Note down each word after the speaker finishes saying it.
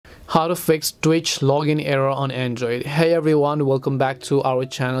How to fix Twitch login error on Android. Hey everyone, welcome back to our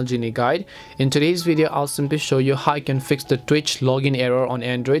channel Genie Guide. In today's video, I'll simply show you how you can fix the Twitch login error on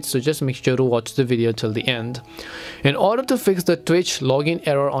Android, so just make sure to watch the video till the end. In order to fix the Twitch login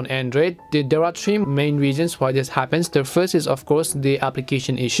error on Android, there are three main reasons why this happens. The first is of course the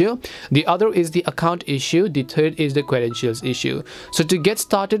application issue, the other is the account issue, the third is the credentials issue. So to get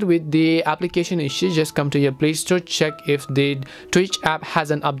started with the application issue, just come to your Play Store, check if the Twitch app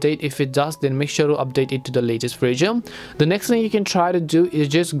has an update. If it does, then make sure to update it to the latest version. The next thing you can try to do is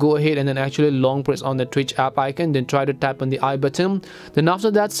just go ahead and then actually long press on the Twitch app icon, then try to tap on the I button. Then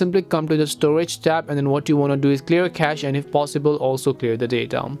after that, simply come to the storage tab, and then what you want to do is clear cache, and if possible also clear the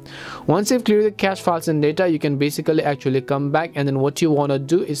data. Once you've cleared the cache files and data, you can basically actually come back, and then what you want to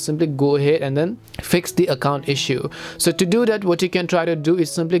do is simply go ahead and then fix the account issue. So to do that, what you can try to do is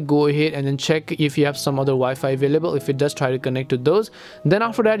simply go ahead and then check if you have some other Wi-Fi available. If it does, try to connect to those. Then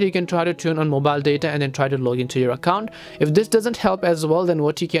after that, you can try to turn on mobile data and then try to log into your account. If this doesn't help as well, then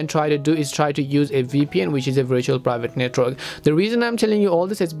what you can try to do is try to use a VPN, which is a virtual private network. The reason I'm telling you all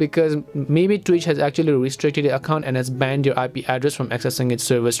this is because maybe Twitch has actually restricted your account and has banned your IP address from accessing its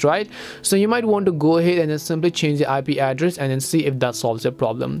service, right? So you might want to go ahead and then simply change the IP address and then see if that solves the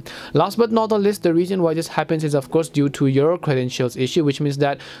problem. Last but not the least, the reason why this happens is of course due to your credentials issue, which means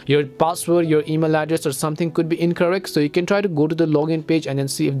that your password, your email address or something could be incorrect. So you can try to go to the login page and then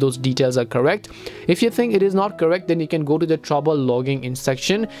see if those details are correct. If you think it is not correct, then you can go to the trouble logging in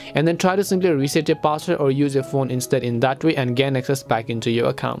section and then try to simply reset your password or use your phone instead, in that way, and gain access back into your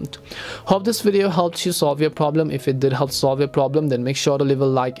account. Hope this video helped you solve your problem. If it did help solve your problem, then make sure to leave a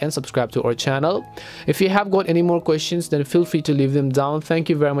like and subscribe to our channel. If you have got any more questions, then feel free to leave them down. Thank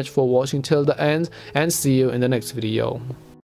you very much for watching till the end, and see you in the next video.